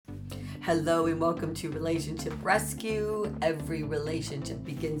Hello and welcome to Relationship Rescue. Every relationship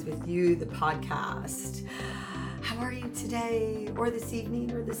begins with you, the podcast. How are you today, or this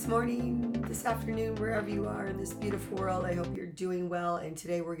evening, or this morning, this afternoon, wherever you are in this beautiful world? I hope you're doing well, and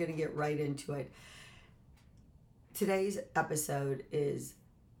today we're going to get right into it. Today's episode is,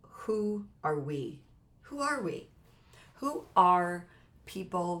 who are we? Who are we? Who are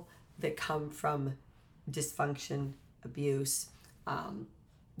people that come from dysfunction, abuse,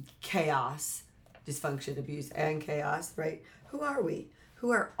 chaos, dysfunction, abuse, and chaos, right? Who are we?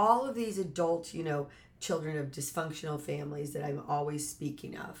 Who are all of these adult, children of dysfunctional families that I'm always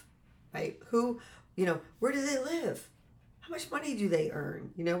speaking of, right? Who, where do they live? How much money do they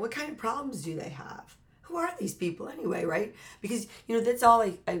earn? What kind of problems do they have? Who are these people anyway, right? Because, that's all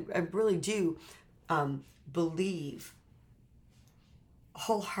I really do believe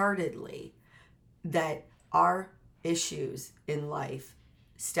wholeheartedly that our issues in life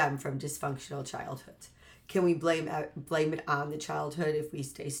stem from dysfunctional childhoods. Can we blame it on the childhood if we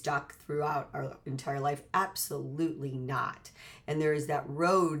stay stuck throughout our entire life? Absolutely not. And there is that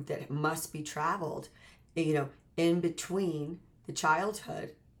road that must be traveled, in between the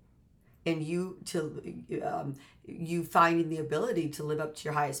childhood and you finding the ability to live up to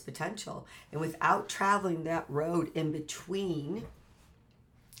your highest potential. And without traveling that road in between,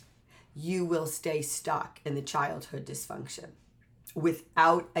 you will stay stuck in the childhood dysfunction.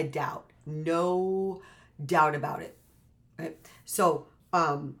 Without a doubt. No doubt about it. Right? So,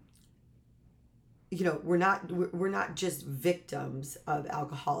 we're not just victims of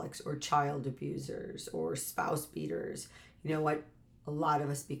alcoholics or child abusers or spouse beaters. You know what? A lot of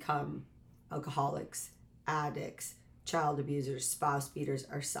us become alcoholics, addicts, child abusers, spouse beaters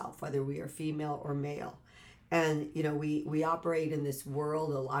ourselves, whether we are female or male. And, we operate in this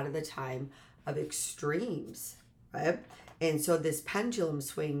world a lot of the time of extremes, right? And so this pendulum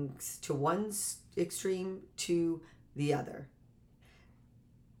swings to one extreme to the other.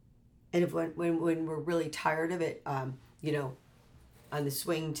 And if when we're really tired of it, on the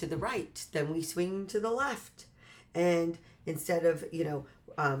swing to the right, then we swing to the left. And instead of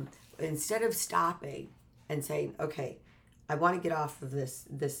stopping and saying, okay, I want to get off of this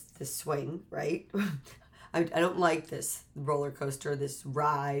swing, right? I don't like this roller coaster, this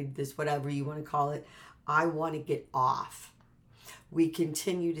ride, this whatever you want to call it. I want to get off. We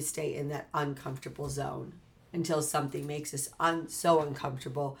continue to stay in that uncomfortable zone until something makes us so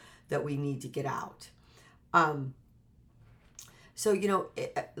uncomfortable that we need to get out. So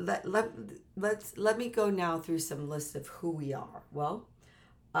let me go now through some lists of who we are. Well,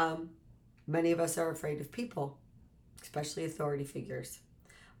 many of us are afraid of people, especially authority figures.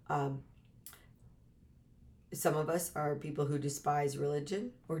 Some of us are people who despise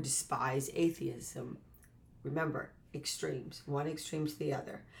religion or despise atheism. Remember, extremes, one extreme to the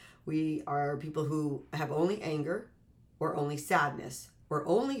other. We are people who have only anger or only sadness or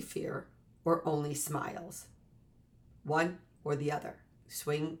only fear or only smiles. One or the other.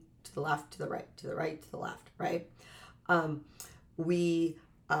 Swing to the left, to the right, to the right, to the left, right? We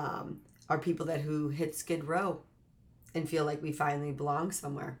are people who hit Skid Row and feel like we finally belong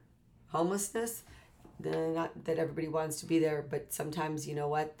somewhere. Homelessness, not that everybody wants to be there, but sometimes,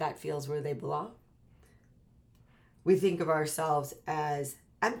 that feels where they belong. We think of ourselves as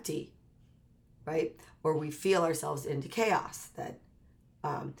empty, right? Or we feel ourselves into chaos, that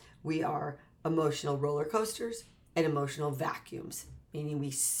we are emotional roller coasters and emotional vacuums, meaning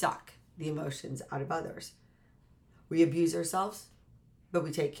we suck the emotions out of others. We abuse ourselves, but we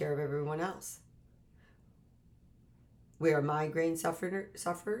take care of everyone else. We are migraine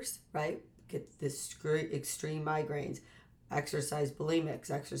sufferers, right? Get this extreme migraines, exercise bulimics,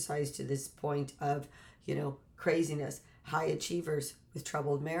 exercise to this point of, craziness, high achievers with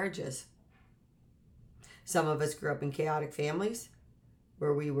troubled marriages. Some of us grew up in chaotic families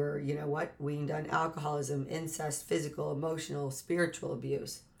where we were, weaned on alcoholism, incest, physical, emotional, spiritual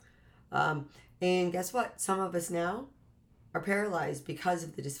abuse. And guess what? Some of us now are paralyzed because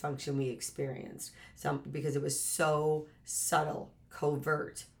of the dysfunction we experienced. Because it was so subtle,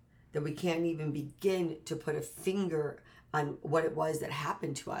 covert, that we can't even begin to put a finger on what it was that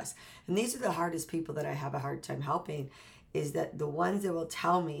happened to us. And these are the hardest people that I have a hard time helping, is that the ones that will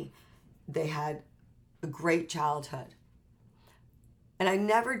tell me they had a great childhood. And I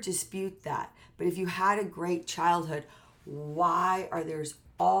never dispute that. But if you had a great childhood, why are there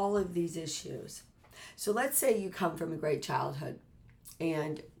all of these issues? So let's say you come from a great childhood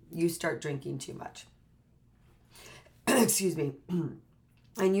and you start drinking too much. Excuse me.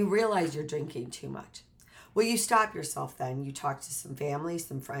 And you realize you're drinking too much. Well, you stop yourself then. You talk to some family,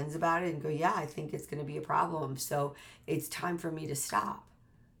 some friends about it and go, yeah, I think it's going to be a problem. So it's time for me to stop.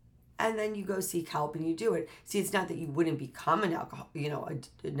 and then you go seek help and you do it. See, it's not that you wouldn't become an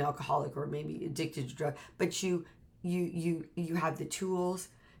an alcoholic or maybe addicted to drug, but you have the tools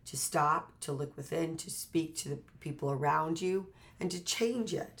to stop, to look within, to speak to the people around you, and to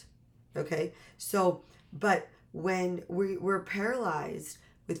change it. Okay, so but when we're paralyzed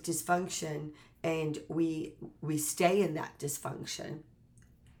with dysfunction and we stay in that dysfunction,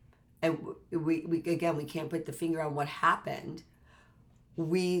 and we again, we can't put the finger on what happened,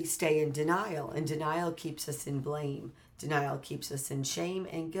 we stay in denial, and denial keeps us in blame. Denial keeps us in shame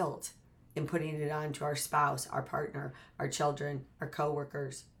and guilt, and putting it on to our spouse, our partner, our children, our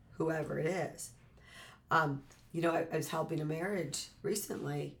coworkers, whoever it is. I was helping a marriage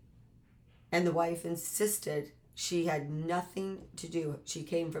recently, and the wife insisted she had nothing to do. She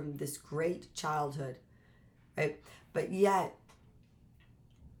came from this great childhood, right? But yet,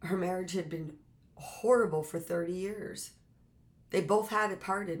 her marriage had been horrible for 30 years. They both had a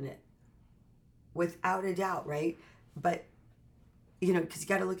part in it, without a doubt, right? But, because you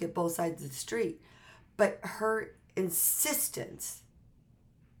got to look at both sides of the street. But her insistence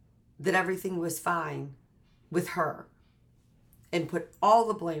that everything was fine with her and put all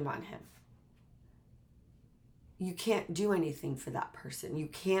the blame on him. You can't do anything for that person. You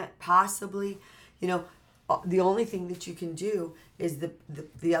can't possibly, the only thing that you can do is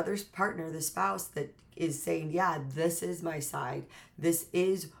the other partner, the spouse that is saying, yeah, this is my side. This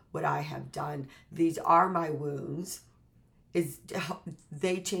is what I have done. These are my wounds.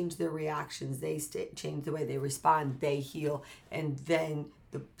 They change their reactions. They change the way they respond. They heal. And then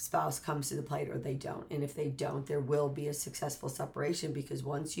the spouse comes to the plate, or they don't. And if they don't, there will be a successful separation, because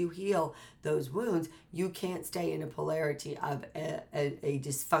once you heal those wounds, you can't stay in a polarity of a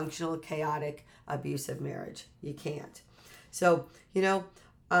dysfunctional, chaotic, abusive marriage. You can't. So,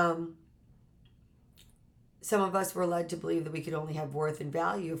 some of us were led to believe that we could only have worth and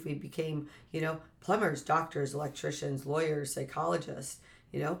value if we became, plumbers, doctors, electricians, lawyers, psychologists.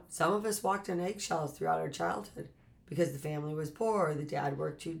 Some of us walked on eggshells throughout our childhood because the family was poor. The dad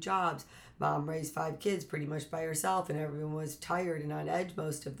worked 2 jobs. Mom raised 5 kids pretty much by herself, and everyone was tired and on edge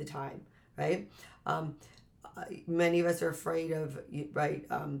most of the time, right? Many of us are afraid of, right,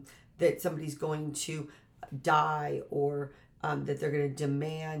 that somebody's going to die, or that they're going to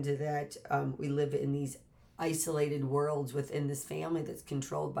demand that we live in these isolated worlds within this family that's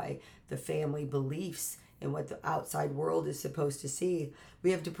controlled by the family beliefs and what the outside world is supposed to see.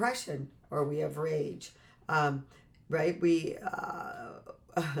 We have depression, or we have rage, right? We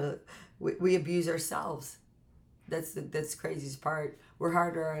abuse ourselves. That's the craziest part. We're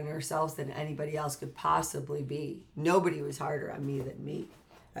harder on ourselves than anybody else could possibly be. Nobody was harder on me than me,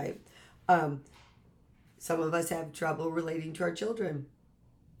 right? Some of us have trouble relating to our children.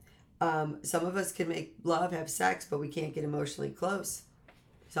 Some of us can make love, have sex, but we can't get emotionally close.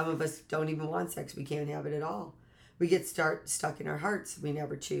 Some of us don't even want sex. We can't have it at all. We get stuck in our hearts. We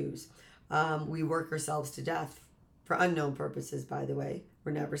never choose. We work ourselves to death for unknown purposes, by the way.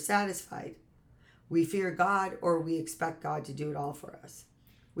 We're never satisfied. We fear God, or we expect God to do it all for us.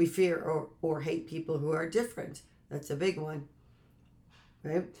 We fear or hate people who are different. That's a big one,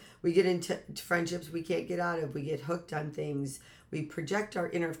 right? We get into friendships we can't get out of. We get hooked on things. We project our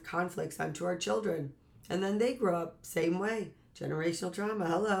inner conflicts onto our children, and then they grow up same way. Generational trauma,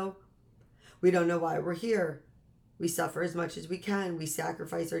 hello. We don't know why we're here. We suffer as much as we can. We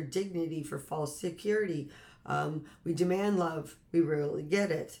sacrifice our dignity for false security. We demand love. We rarely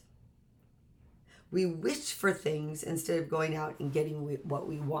get it. We wish for things instead of going out and getting what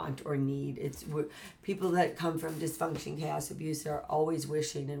we want or need. People that come from dysfunction, chaos, abuse are always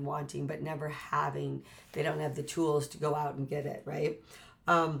wishing and wanting, but never having. They don't have the tools to go out and get it, right?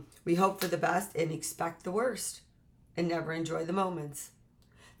 We hope for the best and expect the worst, and never enjoy the moments.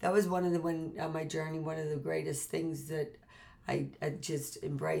 That was on my journey, one of the greatest things that I just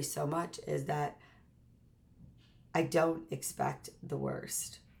embrace so much is that I don't expect the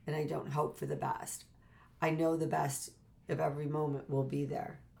worst, and I don't hope for the best. I know the best of every moment will be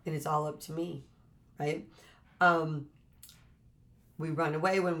there, and it's all up to me, right? We run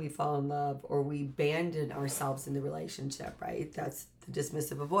away when we fall in love, or we abandon ourselves in the relationship, right? That's the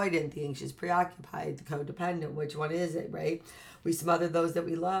dismissive avoidant, the anxious preoccupied, the codependent. Which one is it, right? We smother those that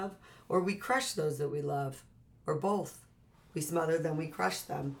we love, or we crush those that we love, or both. We smother them, we crush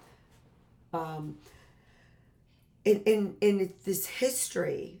them. In this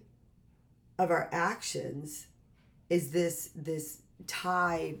history of our actions is this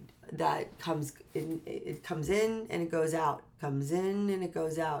tide that comes in. It comes in and it goes out, comes in and it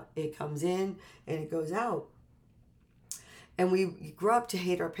goes out, it comes in and it goes out. And we grow up to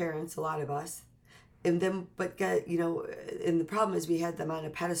hate our parents, a lot of us, And then, but get, and the problem is we had them on a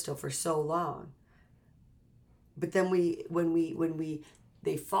pedestal for so long. But then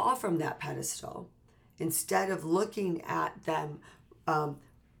they fall from that pedestal, instead of looking at them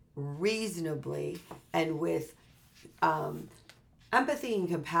reasonably and with empathy and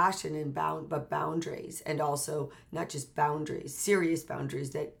compassion and boundaries, and also not just boundaries, serious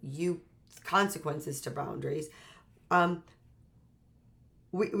boundaries that consequences to boundaries,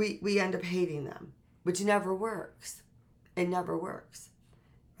 we end up hating them, which never works. It never works,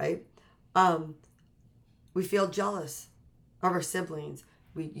 right? We feel jealous of our siblings.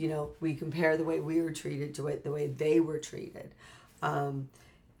 We compare the way we were treated to the way they were treated.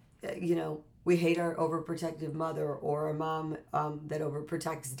 We hate our overprotective mother, or a mom that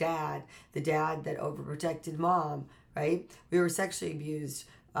overprotects dad, the dad that overprotected mom, right? We were sexually abused,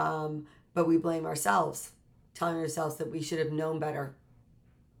 but we blame ourselves, telling ourselves that we should have known better.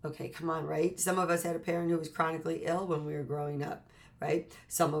 Okay, come on, right? Some of us had a parent who was chronically ill when we were growing up, right?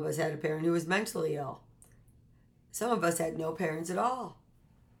 Some of us had a parent who was mentally ill. Some of us had no parents at all.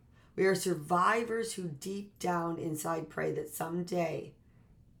 We are survivors who deep down inside pray that someday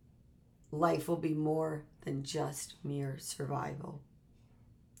life will be more than just mere survival.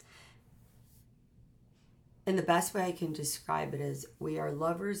 And the best way I can describe it is we are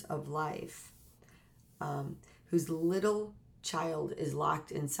lovers of life, whose little child is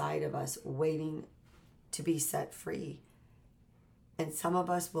locked inside of us waiting to be set free. And some of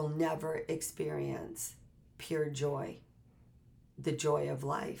us will never experience pure joy, the joy of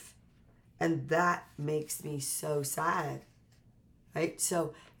life. And that makes me so sad, right?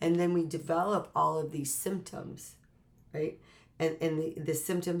 So, and then we develop all of these symptoms, right? And the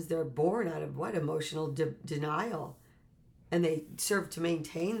symptoms, they're born out of what? Emotional denial. And they serve to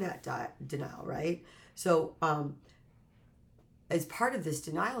maintain that denial, right? So, as part of this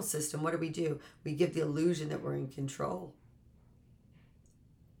denial system, what do? We give the illusion that we're in control.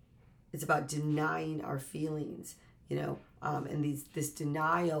 It's about denying our feelings, and this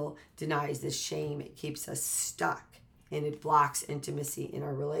denial denies this shame. It keeps us stuck, and it blocks intimacy in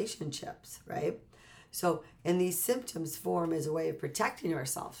our relationships, right? So, and these symptoms form as a way of protecting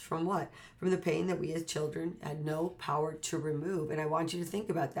ourselves from what? From the pain that we as children had no power to remove. And I want you to think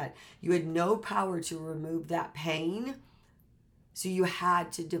about that. You had no power to remove that pain. So you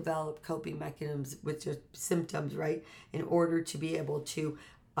had to develop coping mechanisms with your symptoms, right? In order to be able to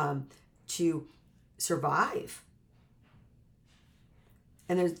survive.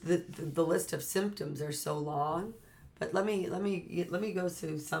 And there's the list of symptoms are so long, but let me go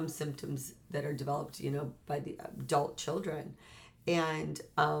through some symptoms that are developed, by the adult children, and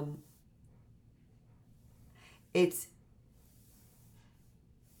it's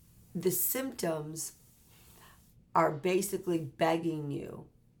the symptoms are basically begging you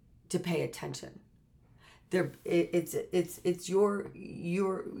to pay attention. You're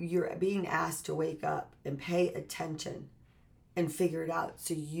being asked to wake up and pay attention and figure it out,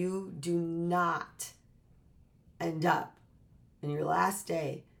 so you do not end up in your last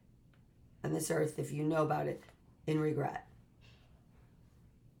day on this earth, if you know about it, in regret.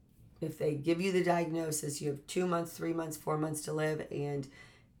 If they give you the diagnosis, you have 2 months, 3 months, 4 months to live, and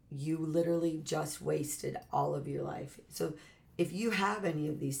you literally just wasted all of your life. So if you have any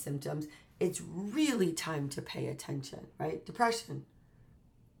of these symptoms, it's really time to pay attention, right? Depression,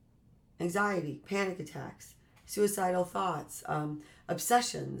 anxiety, panic attacks, suicidal thoughts,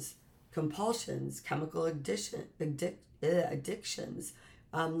 obsessions, compulsions, chemical addictions,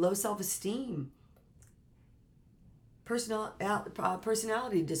 low self-esteem,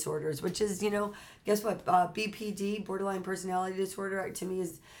 personality disorders, which is, guess what? BPD, borderline personality disorder, to me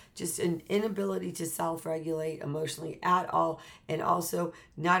is just an inability to self-regulate emotionally at all. And also,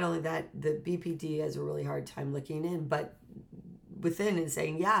 not only that, the BPD has a really hard time looking in, but within and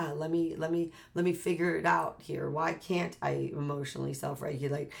saying, yeah, let me figure it out here. Why can't I emotionally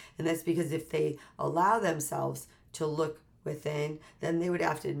self-regulate? And that's because if they allow themselves to look within, then they would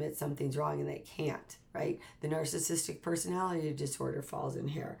have to admit something's wrong, and they can't, right? The narcissistic personality disorder falls in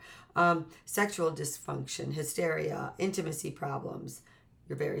here. Sexual dysfunction, hysteria, intimacy problems.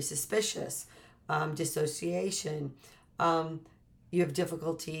 You're very suspicious. Dissociation. You have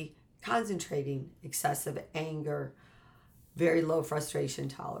difficulty concentrating, excessive anger, very low frustration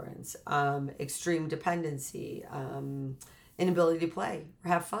tolerance, extreme dependency, inability to play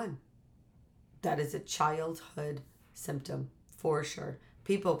or have fun. That is a childhood symptom for sure.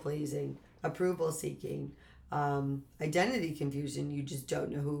 People pleasing, approval seeking, identity confusion. You just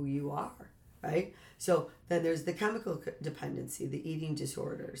don't know who you are, right? So then there's the chemical dependency, the eating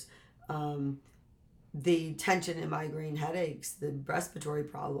disorders, the tension and migraine headaches, the respiratory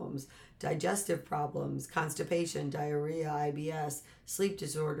problems, digestive problems, constipation, diarrhea, IBS, sleep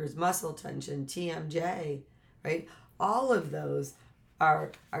disorders, muscle tension, TMJ, right? All of those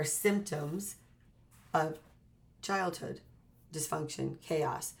are symptoms of childhood dysfunction,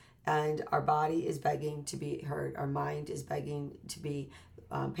 chaos, and our body is begging to be heard. Our mind is begging to be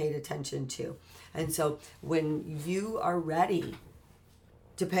paid attention to. And so when you are ready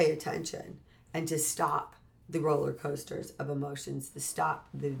to pay attention and to stop the roller coasters of emotions, to stop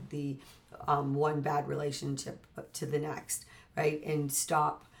the one bad relationship to the next, right? And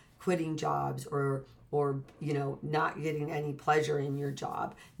stop quitting jobs or not getting any pleasure in your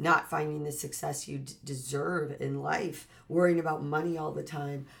job, not finding the success you deserve in life, worrying about money all the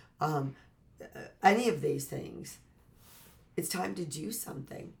time, any of these things. It's time to do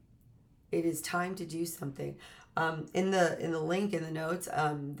something. It is time to do something. In the link in the notes,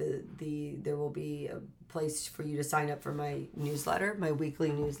 there will be a place for you to sign up for my newsletter, my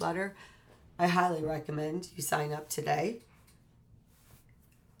weekly newsletter. I highly recommend you sign up today.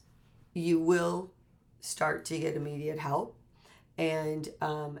 You will start to get immediate help, and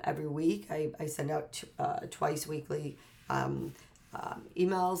every week I send out twice weekly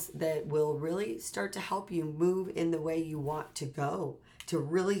emails that will really start to help you move in the way you want to go, to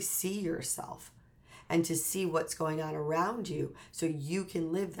really see yourself and to see what's going on around you so you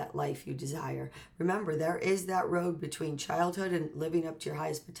can live that life you desire. Remember, there is that road between childhood and living up to your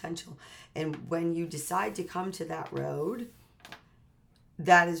highest potential. And when you decide to come to that road,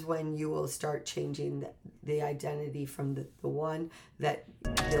 that is when you will start changing the identity from the one, that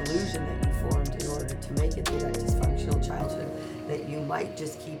the illusion that you formed in order to make it through that dysfunctional childhood, that you might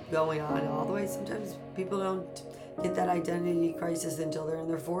just keep going on all the way. Sometimes people don't get that identity crisis until they're in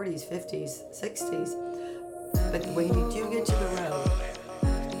their 40s, 50s, 60s. But when you do get to the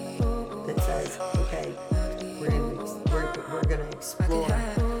road that says, okay, we're gonna explore